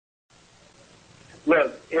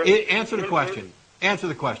Look, answer the question. Answer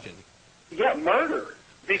the question. Yeah, murder.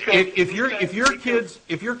 Because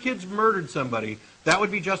if your kids murdered somebody, that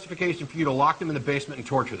would be justification for you to lock them in the basement and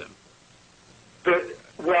torture them.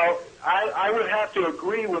 Well, I would have to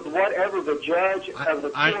agree with whatever the judge of the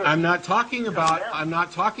court. I'm not talking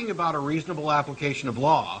about a reasonable application of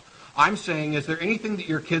law. I'm saying, is there anything that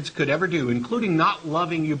your kids could ever do, including not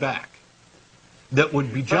loving you back, that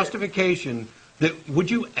would be justification? Would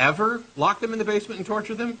you ever lock them in the basement and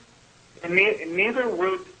torture them? Neither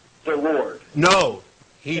would the Lord. No,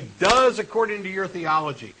 He does according to your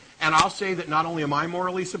theology. And I'll say that not only am I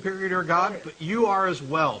morally superior to God, but you are as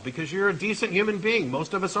well, because you're a decent human being.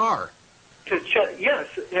 Most of us are. Yes,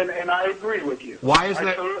 and I agree with you. Why is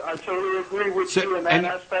that? I totally agree with you in that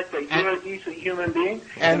aspect, that you're a decent human being,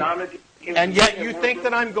 and I'm a decent human being. And yet you think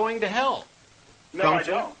that I'm going to hell. No, I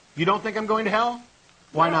don't. You don't think I'm going to hell?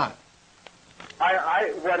 Why not?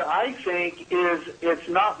 What I think is it's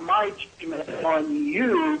not my judgment on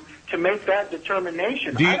you to make that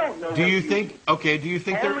determination. I don't know. Do you think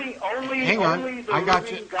hang on. I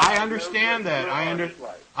got you. I understand that.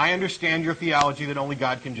 I understand your theology that only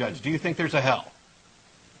God can judge. Do you think there's a hell?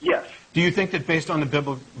 Yes. Do you think that based on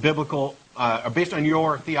the biblical, or based on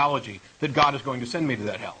your theology, that God is going to send me to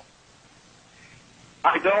that hell?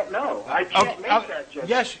 I don't know. I can't make that judgment.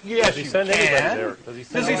 Yes, Does he send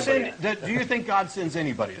anybody there? Do you think God sends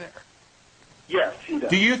anybody there? Yes, He does.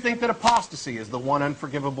 Do you think that apostasy is the one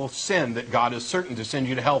unforgivable sin that God is certain to send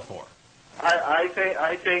you to hell for?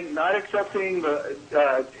 I think not accepting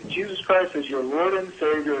Jesus Christ as your Lord and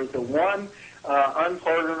Savior is the one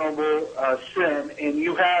unpardonable sin, and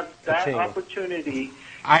you have that opportunity.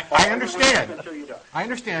 I understand. I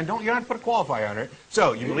understand. You don't have to put a qualifier on it.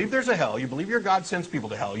 So you believe there's a hell. You believe your God sends people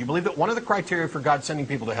to hell. You believe that one of the criteria for God sending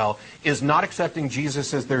people to hell is not accepting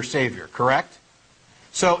Jesus as their Savior, correct?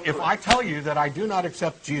 So if I tell you that I do not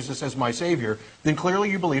accept Jesus as my Savior, then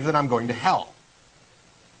clearly you believe that I'm going to hell.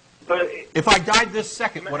 But if I died this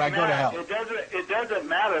second, would I go to hell? It doesn't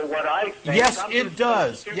matter what I think. Yes, it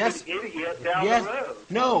does. Yes. Idiot down the road.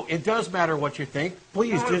 No, it does matter what you think.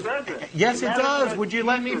 Please, yes, it does. Would you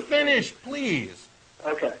let me finish, please?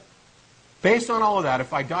 Okay. Based on all of that,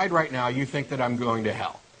 if I died right now, you think that I'm going to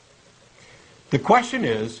hell. The question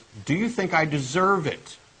is, do you think I deserve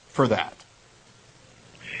it for that?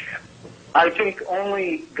 I think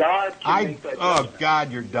only God can make that judgment. Oh,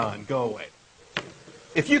 God, you're done. Go away.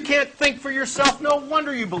 If you can't think for yourself, no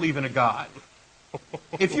wonder you believe in a God.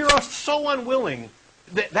 If you're so unwilling,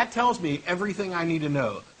 that tells me everything I need to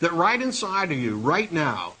know. That right inside of you, right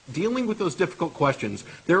now, dealing with those difficult questions,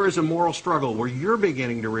 there is a moral struggle where you're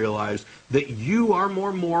beginning to realize that you are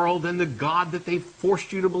more moral than the God that they've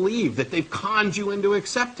forced you to believe, that they've conned you into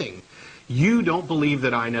accepting. You don't believe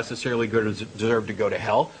that I necessarily deserve to go to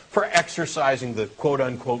hell for exercising the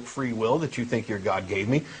quote-unquote free will that you think your God gave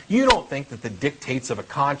me. You don't think that the dictates of a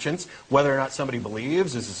conscience, whether or not somebody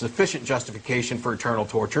believes, is a sufficient justification for eternal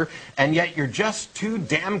torture, and yet you're just too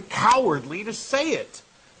damn cowardly to say it.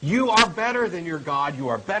 You are better than your God. You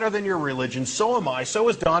are better than your religion. So am I. So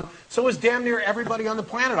is Don. So is damn near everybody on the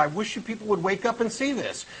planet. I wish you people would wake up and see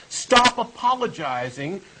this. Stop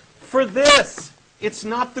apologizing for this. It's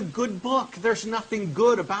not the good book. There's nothing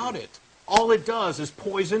good about it. All it does is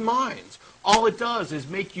poison minds. All it does is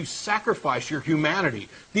make you sacrifice your humanity,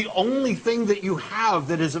 the only thing that you have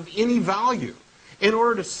that is of any value, in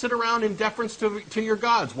order to sit around in deference to your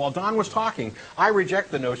gods. While Don was talking, I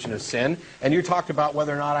reject the notion of sin, and you talked about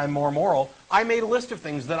whether or not I'm more moral. I made a list of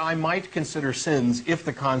things that I might consider sins if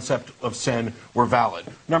the concept of sin were valid.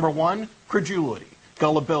 Number one, credulity,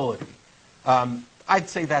 gullibility. I'd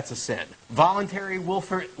say that's a sin. Voluntary,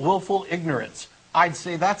 willful ignorance. I'd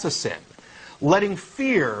say that's a sin. Letting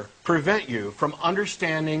fear prevent you from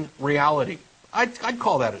understanding reality. I'd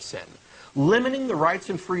call that a sin. Limiting the rights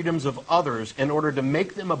and freedoms of others in order to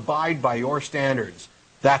make them abide by your standards.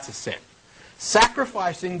 That's a sin.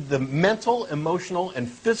 Sacrificing the mental, emotional, and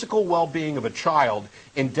physical well-being of a child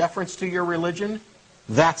in deference to your religion.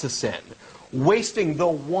 That's a sin. Wasting the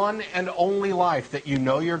one and only life that you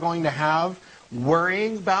know you're going to have,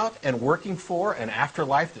 worrying about and working for an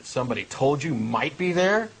afterlife that somebody told you might be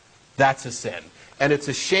there, that's a sin. And it's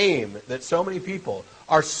a shame that so many people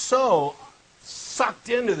are so sucked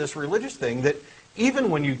into this religious thing that even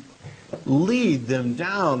when you lead them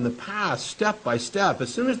down the path step by step,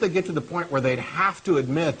 as soon as they get to the point where they'd have to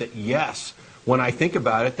admit that, yes, when I think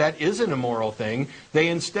about it, that is an immoral thing, they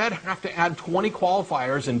instead have to add 20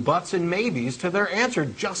 qualifiers and buts and maybes to their answer,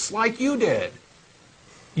 just like you did.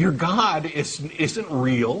 Your God isn't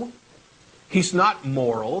real. He's not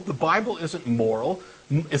moral. The Bible isn't moral.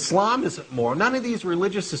 Islam isn't moral. None of these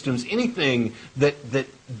religious systems, anything that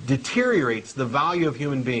deteriorates the value of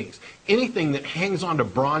human beings, anything that hangs on to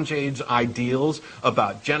Bronze Age ideals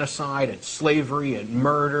about genocide and slavery and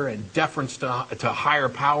murder and deference to higher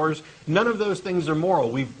powers, none of those things are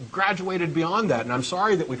moral. We've graduated beyond that, and I'm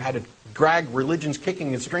sorry that we've had to drag religions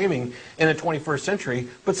kicking and screaming in the 21st century,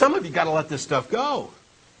 but some of you got to let this stuff go.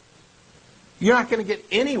 You're not going to get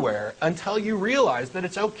anywhere until you realize that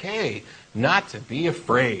it's okay not to be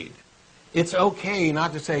afraid. It's okay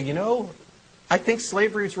not to say, you know, I think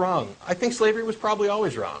slavery is wrong. I think slavery was probably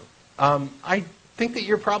always wrong. I think that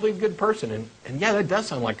you're probably a good person. And yeah, that does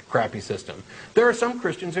sound like a crappy system. There are some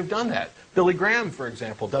Christians who've done that. Billy Graham, for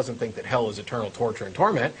example, doesn't think that hell is eternal torture and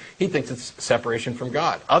torment. He thinks it's separation from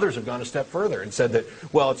God. Others have gone a step further and said that,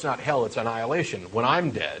 well, it's not hell, it's annihilation. When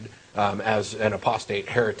I'm dead, as an apostate,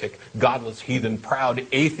 heretic, godless, heathen, proud,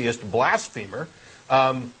 atheist, blasphemer,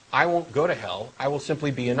 I won't go to hell. I will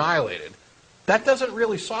simply be annihilated. That doesn't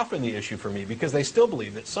really soften the issue for me, because they still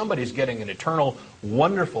believe that somebody's getting an eternal,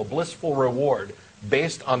 wonderful, blissful reward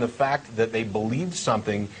based on the fact that they believed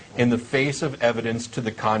something in the face of evidence to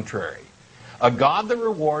the contrary. A God that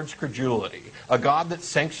rewards credulity, a God that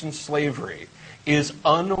sanctions slavery, is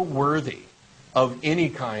unworthy of any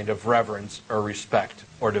kind of reverence or respect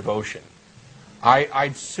or devotion.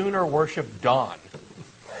 I'd sooner worship Don.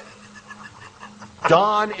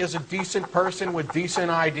 Don is a decent person with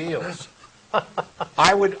decent ideals.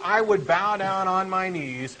 I would bow down on my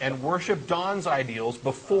knees and worship Don's ideals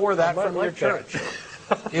before that from your church.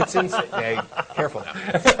 It's insane. Hey, careful now.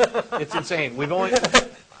 It's insane. We've only.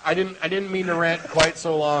 I didn't mean to rant quite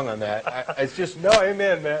so long on that. It's just no,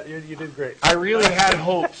 amen, Matt. You did great. I really had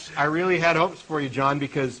hopes. I really had hopes for you, John,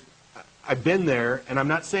 because I've been there, and I'm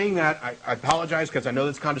not saying that. I apologize because I know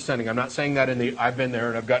that's condescending. I'm not saying that in the I've been there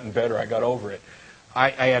and I've gotten better. I got over it. I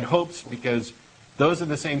had hopes because those are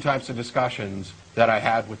the same types of discussions that I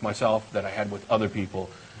had with myself, that I had with other people,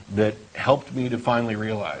 that helped me to finally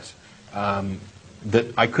realize that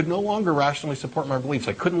I could no longer rationally support my beliefs.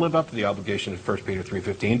 I couldn't live up to the obligation of 1 Peter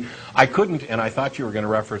 3:15. I couldn't, and I thought you were going to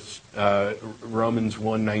reference Romans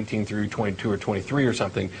 1:19 through 22 or 23 or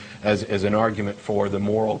something as an argument for the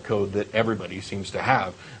moral code that everybody seems to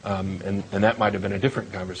have. And that might have been a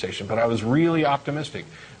different conversation. But I was really optimistic.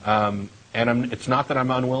 And it's not that I'm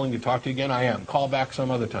unwilling to talk to you again. I am. Call back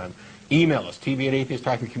some other time. Email us,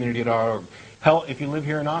 tv@atheist-community.org. Hell, if you live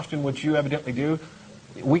here in Austin, which you evidently do,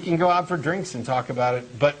 we can go out for drinks and talk about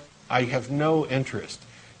it. But I have no interest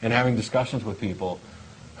in having discussions with people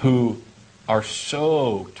who are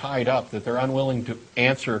so tied up that they're unwilling to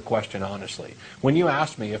answer a question honestly. When you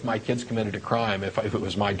asked me if my kids committed a crime, if it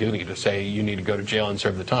was my duty to say you need to go to jail and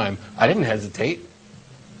serve the time, I didn't hesitate.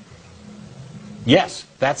 Yes,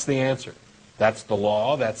 that's the answer. That's the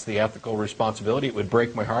law. That's the ethical responsibility. It would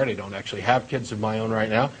break my heart. I don't actually have kids of my own right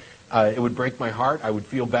now. It would break my heart. I would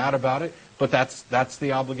feel bad about it. But that's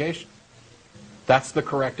the obligation. That's the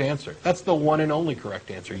correct answer. That's the one and only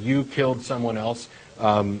correct answer. You killed someone else.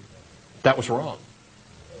 That was wrong.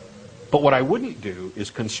 But what I wouldn't do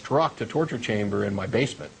is construct a torture chamber in my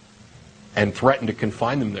basement and threaten to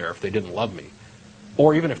confine them there if they didn't love me,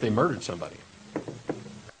 or even if they murdered somebody.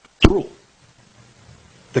 Cruel.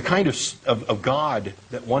 The kind of God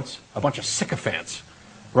that wants a bunch of sycophants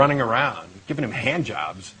running around, giving him hand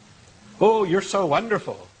jobs. Oh, you're so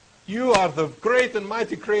wonderful. You are the great and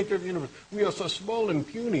mighty creator of the universe. We are so small and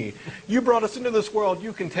puny. You brought us into this world.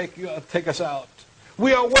 You can take us out.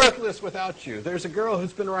 We are worthless without you. There's a girl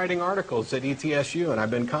who's been writing articles at ETSU, and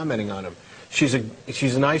I've been commenting on them. She's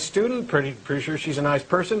a nice student, pretty sure she's a nice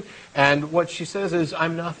person, and what she says is,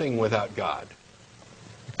 I'm nothing without God.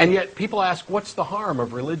 And yet people ask, what's the harm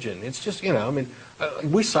of religion? It's just, I mean,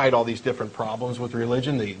 we cite all these different problems with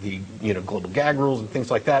religion, the global gag rules and things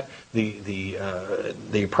like that,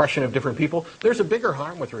 the oppression of different people. There's a bigger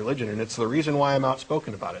harm with religion, and it's the reason why I'm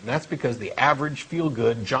outspoken about it. And that's because the average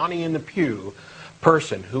feel-good, Johnny in the pew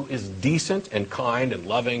person who is decent and kind and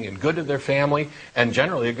loving and good to their family and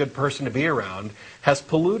generally a good person to be around has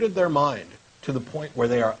polluted their mind to the point where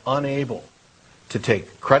they are unable to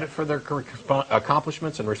take credit for their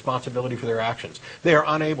accomplishments and responsibility for their actions. They are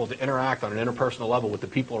unable to interact on an interpersonal level with the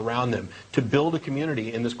people around them to build a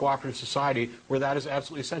community in this cooperative society where that is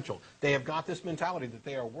absolutely essential. They have got this mentality that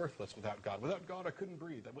they are worthless without God. Without God, I couldn't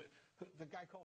breathe. The guy called